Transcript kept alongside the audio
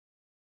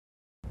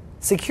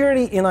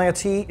Security in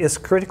IoT is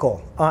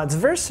critical. It's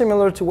very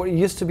similar to what it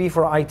used to be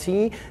for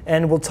IT,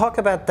 and we'll talk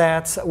about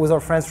that with our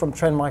friends from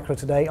TrendMicro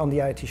today on the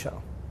IoT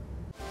Show.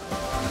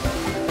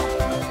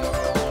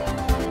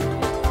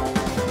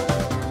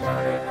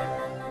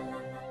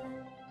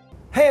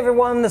 Hey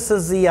everyone, this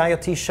is the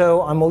IoT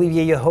Show. I'm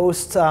Olivier, your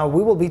host.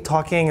 We will be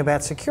talking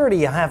about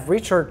security. I have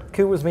Richard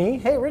Koo with me.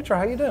 Hey Richard,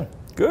 how are you doing?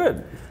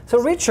 Good.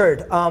 So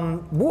Richard,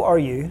 who are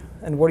you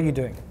and what are you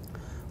doing?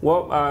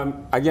 Well,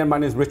 again, my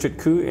name is Richard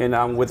Koo, and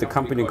I'm with a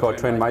company called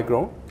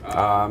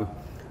TrendMicro.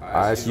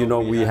 As you know,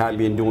 we have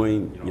been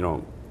doing,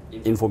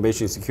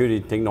 information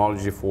security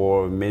technology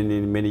for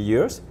many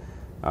years.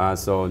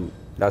 So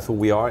that's who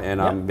we are,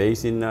 and I'm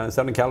based in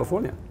Southern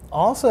California.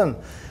 Awesome.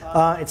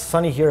 It's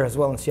sunny here as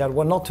well in Seattle.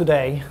 Well, not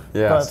today,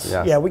 but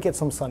yeah, we get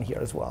some sun here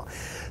as well.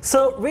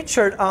 So,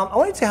 Richard, I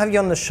wanted to have you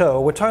on the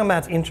show. We're talking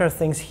about Internet of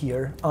Things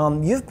here.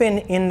 You've been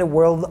in the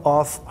world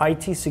of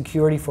IT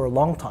security for a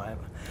long time.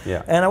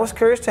 Yeah. And I was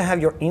curious to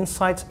have your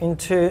insights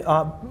into,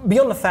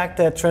 beyond the fact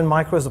that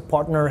TrendMicro is a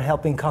partner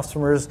helping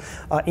customers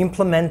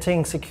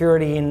implementing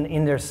security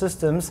in their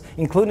systems,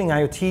 including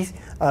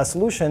IoT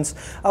solutions,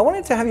 I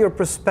wanted to have your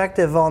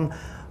perspective on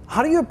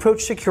how do you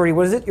approach security?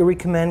 What is it you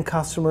recommend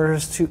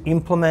customers to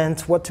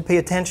implement, what to pay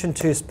attention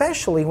to,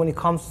 especially when it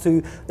comes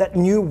to that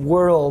new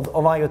world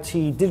of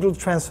IoT, digital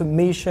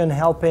transformation,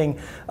 helping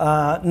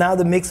now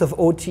the mix of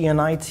OT and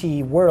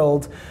IT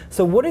world.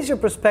 So what is your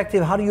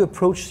perspective? How do you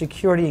approach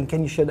security, and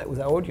can you share that with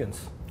our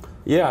audience?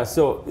 Yeah,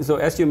 so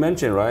as you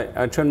mentioned, right,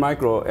 at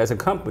TrendMicro as a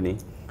company,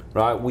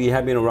 right, we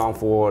have been around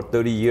for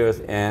 30 years,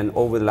 and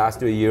over the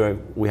last 3 years,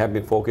 we have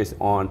been focused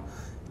on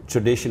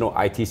traditional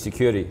IT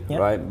security,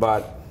 right?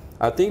 But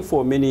I think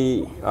for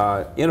many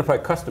enterprise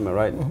customers,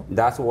 right,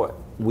 that's what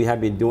we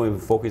have been doing,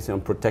 focusing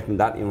on protecting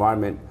that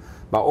environment.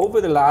 But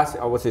over the last,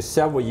 I would say,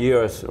 several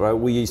years, right,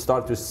 we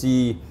start to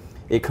see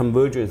a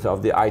convergence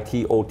of the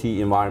IT, OT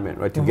environment,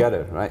 right,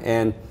 together, right?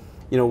 And,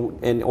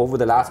 and over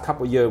the last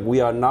couple of years, we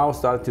are now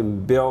starting to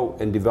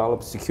build and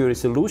develop security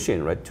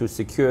solution, right, to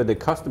secure the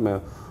customer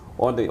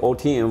on the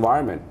OT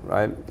environment,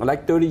 right?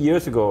 Like 30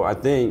 years ago, I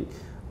think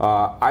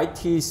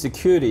IT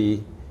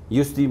security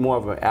used to be more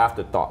of an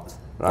afterthought.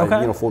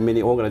 Right, for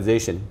many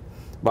organizations.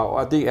 But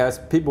I think as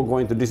people go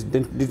into this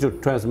digital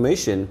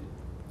transformation,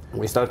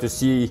 we start to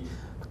see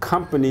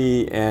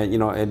company and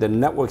and the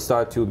network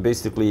start to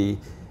basically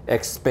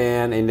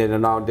expand, and then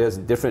now there's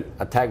different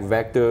attack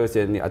vectors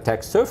and the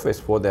attack surface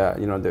for the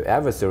the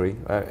adversary.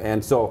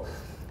 And so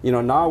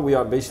now we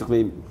are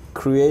basically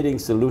creating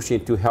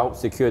solutions to help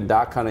secure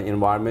that kind of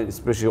environment,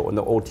 especially on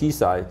the OT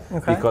side,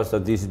 because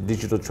of this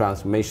digital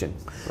transformation.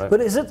 Right?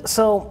 But is it,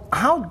 so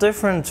how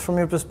different from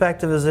your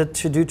perspective is it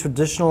to do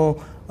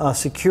traditional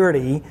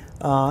security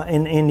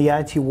in the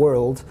IT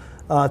world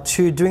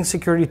to doing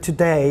security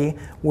today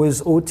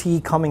with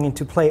OT coming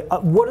into play?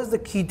 What are the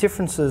key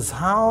differences?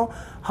 How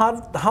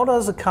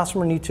does a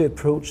customer need to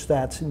approach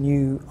that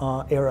new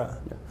era?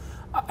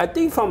 I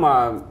think from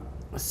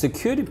a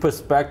security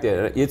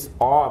perspective, it's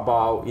all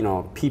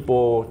about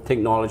people,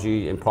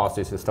 technology, and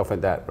process and stuff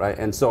like that, right?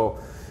 And so,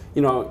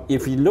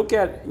 if you look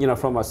at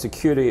from a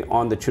security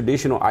on the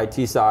traditional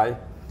IT side,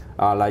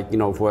 like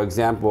for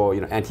example,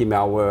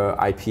 anti-malware,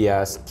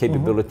 IPS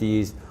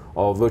capabilities,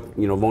 or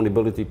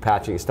vulnerability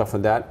patching, stuff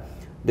like that,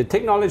 the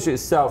technology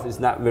itself is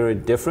not very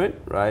different,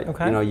 right?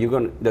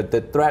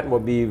 The threat will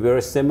be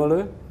very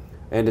similar,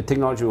 and the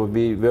technology will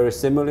be very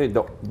similar.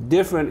 The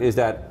difference is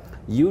that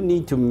you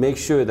need to make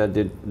sure that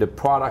the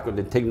product or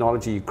the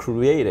technology you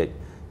created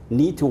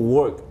need to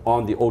work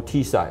on the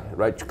OT side,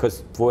 right?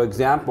 Because, for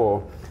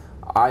example,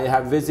 I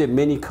have visited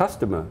many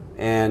customers,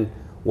 and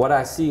what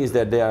I see is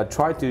that they are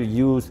trying to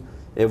use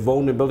a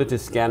vulnerability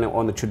scanner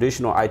on the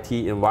traditional IT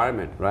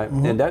environment, right?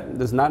 And that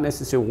does not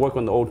necessarily work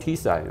on the OT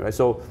side, right?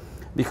 So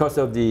because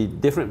of the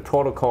different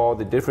protocol,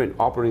 the different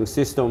operating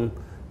system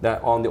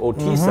that on the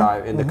OT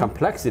side and the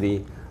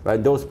complexity,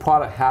 right, those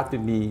products have to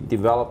be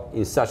developed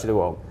in such a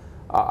way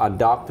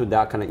adapt to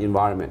that kind of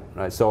environment,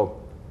 right?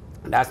 So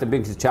that's the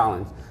biggest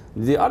challenge.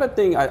 The other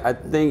thing I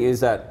think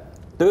is that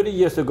 30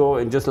 years ago,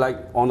 and just like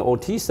on the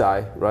OT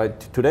side, right,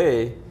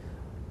 today,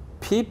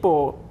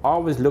 people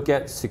always look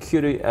at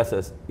security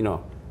as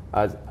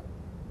as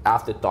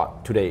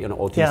afterthought today on the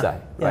OT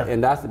side, right?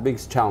 And that's the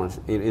biggest challenge.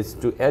 It is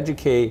to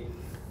educate,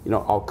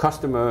 our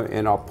customer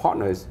and our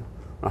partners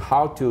on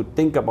how to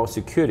think about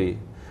security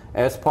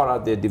as part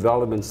of their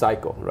development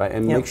cycle, right?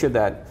 And make sure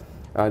that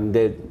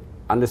they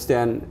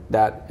understand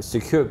that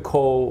secure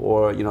code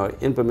or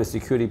implement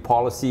security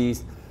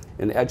policies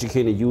and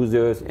educating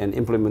users and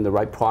implement the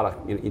right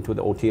product into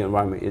the OT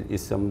environment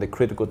is some of the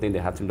critical things they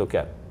have to look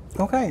at.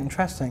 Okay,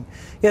 interesting.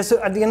 Yeah,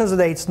 so at the end of the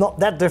day, it's not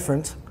that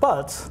different,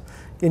 but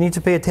you need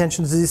to pay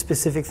attention to these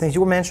specific things.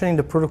 You were mentioning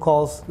the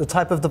protocols, the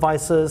type of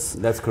devices.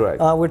 That's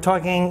correct. We're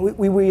talking,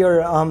 we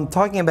are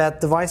talking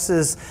about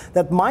devices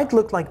that might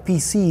look like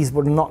PCs,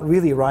 but not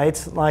really, right?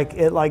 Like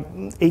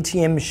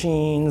ATM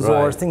machines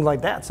or things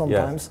like that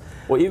sometimes.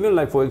 Yes. Or even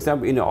like, for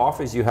example, in the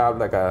office, you have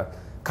like a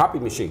copy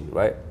machine,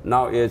 right?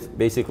 Now it's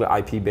basically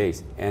IP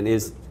based, and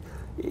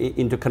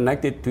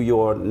interconnected to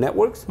your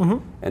networks,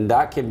 and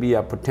that can be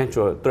a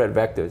potential threat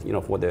vector,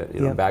 for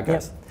the bad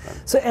guys. Yeah.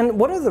 So, and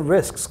what are the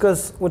risks?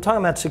 Because we're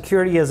talking about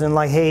security as in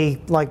like,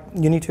 hey, like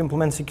you need to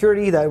implement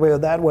security that way or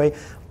that way.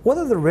 What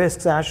are the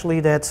risks actually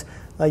that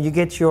you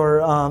get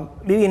your,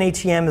 maybe an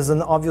ATM is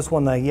an obvious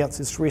one that, yes,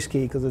 it's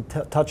risky because it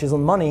touches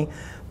on money,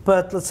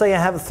 but let's say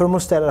I have a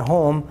thermostat at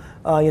home,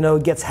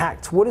 it gets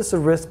hacked. What is the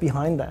risk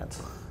behind that?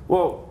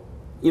 Well,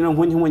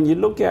 when you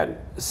look at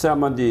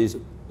some of these,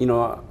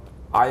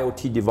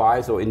 IoT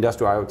device or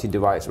industrial IoT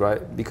device,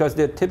 right? Because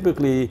they're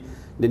typically,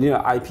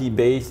 IP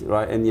based,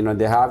 right? And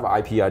they have an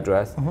IP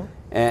address.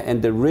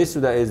 And the risk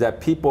of that is that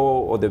people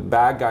or the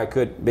bad guy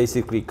could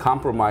basically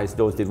compromise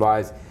those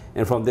devices,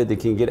 and from there they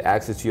can get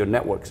access to your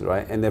networks,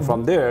 right? And then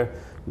from there,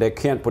 they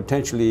can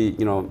potentially,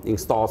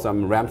 install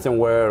some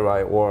ransomware,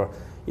 right? Or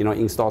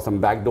install some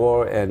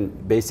backdoor,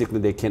 and basically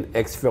they can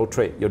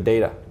exfiltrate your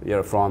data,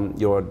 from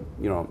your,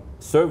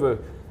 server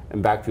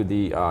and back to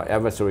the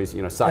adversary's,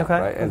 site,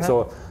 right? And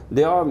so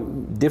there are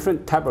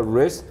different type of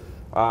risks.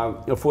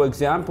 For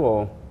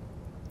example,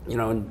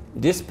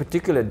 this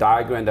particular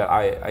diagram that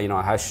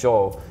I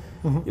show,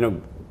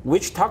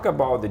 which talk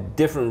about the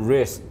different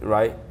risks,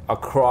 right,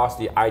 across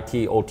the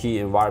IT OT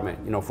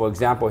environment. For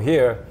example,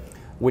 here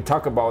we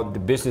talk about the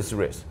business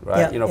risk,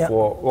 right?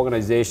 For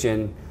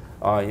organization,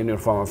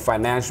 from a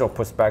financial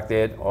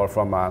perspective, or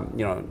from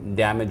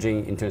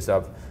damaging in terms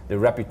of the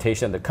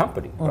reputation of the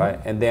company, right?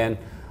 And then,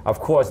 of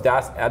course,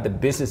 that's at the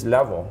business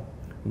level,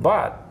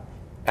 but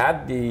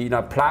at the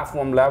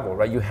platform level,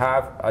 right? You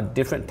have a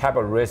different type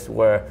of risk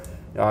where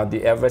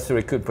the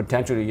adversary could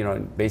potentially,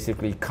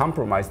 basically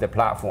compromise the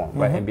platform,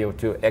 right, and be able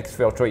to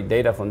exfiltrate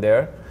data from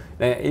there.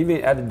 And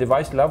even at the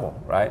device level,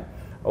 right,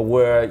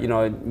 where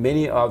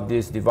many of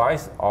these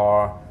devices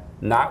are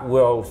not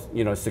well,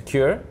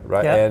 secure,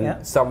 right,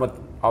 and some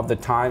of the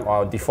time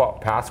are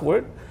default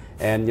password,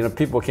 and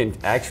people can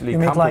actually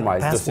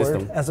compromise the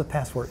system as a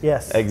password.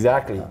 Yes,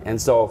 exactly.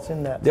 And so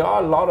there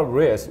are a lot of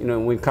risks,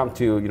 when we come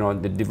to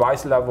the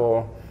device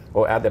level,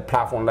 or at the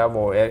platform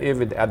level, or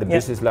even at the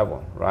business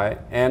level, right?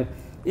 And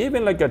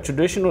even like a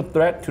traditional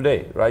threat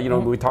today, right?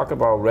 We talk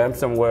about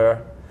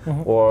ransomware,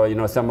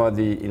 or some of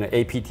the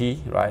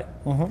APT, right?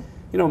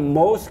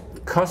 Most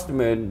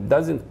customer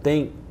doesn't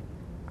think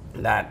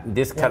that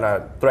this kind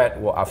of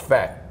threat will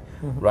affect,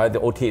 right, the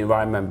OT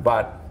environment,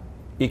 but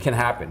it can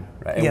happen,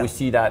 right? And we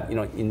see that,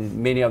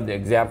 in many of the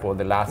examples,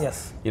 the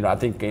last, I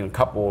think in a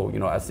couple,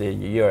 I say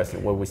years,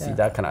 where we see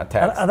that kind of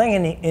attacks. I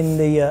think in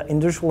the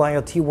industrial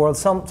IoT world,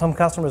 some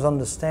customers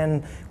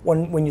understand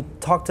when you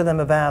talk to them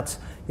about,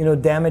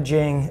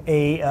 damaging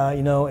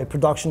a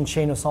production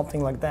chain or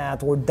something like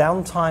that, or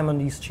downtime on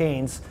these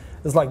chains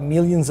is like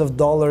millions of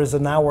dollars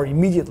an hour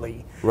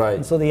immediately. Right.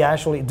 And so they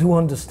actually do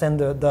understand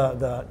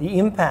the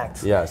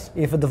impact. Yes.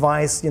 If a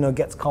device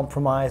gets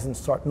compromised and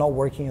start not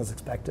working as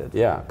expected.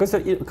 Yeah,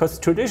 because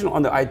traditional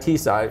on the IT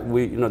side,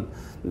 we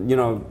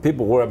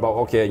people worry about,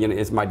 okay,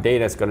 is my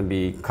data is going to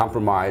be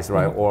compromised,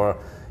 right? Or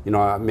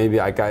maybe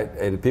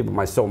and people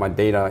might sell my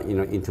data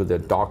into the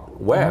dark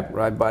web,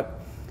 right? But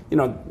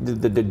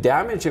the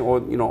damage or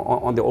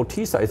on the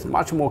OT side is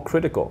much more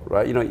critical,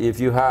 right? If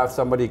you have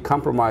somebody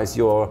compromise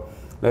your,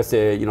 let's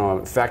say,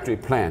 factory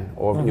plant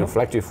or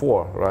factory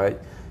floor, right?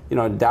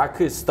 That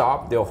could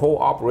stop their whole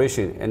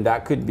operation, and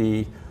that could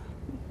be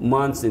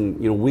months and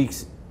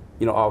weeks,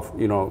 of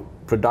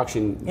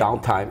production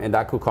downtime, and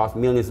that could cost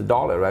millions of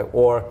dollars, right?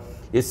 Or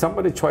if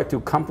somebody tried to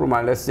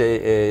compromise, let's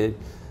say, a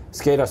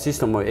SCADA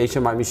system or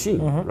HMI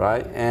machine,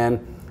 right? And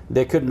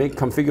they could make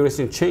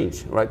configuration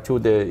change, right, to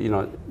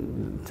the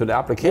to the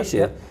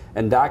application,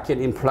 and that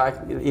can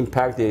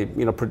impact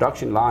the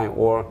production line.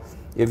 Or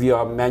if you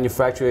are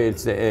manufacturing,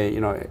 it's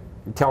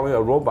telling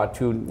a robot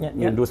to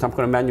do some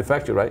kind of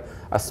manufacture, right?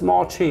 A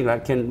small change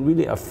that can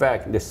really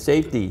affect the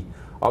safety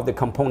of the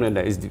component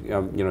that is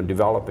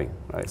developing,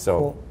 right? So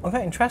cool.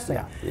 Okay, interesting.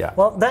 Yeah.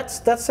 Well,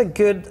 that's a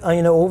good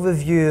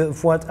overview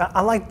of what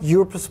I like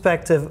your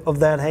perspective of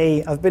that.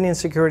 Hey, I've been in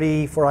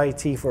security for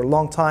IT for a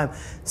long time.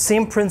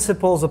 Same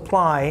principles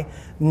apply.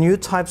 New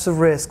types of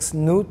risks,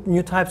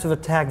 new types of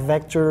attack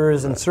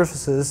vectors and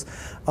surfaces,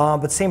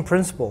 but same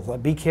principles.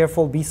 Like be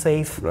careful, be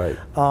safe. Right.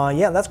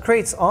 Yeah, that's great.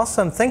 It's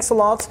awesome. Thanks a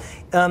lot.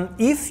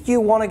 If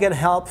you want to get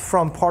help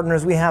from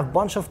partners, we have a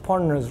bunch of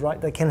partners, right,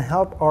 that can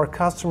help our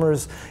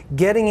customers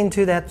getting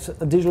into that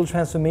digital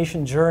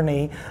transformation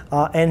journey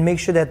and make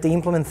sure that they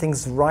implement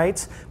things right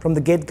from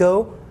the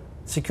get-go.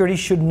 Security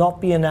should not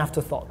be an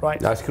afterthought,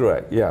 right? That's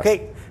correct. Yes.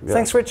 Okay.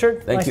 Thanks,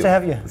 Richard. Thank nice you. to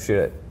have you. Appreciate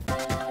it.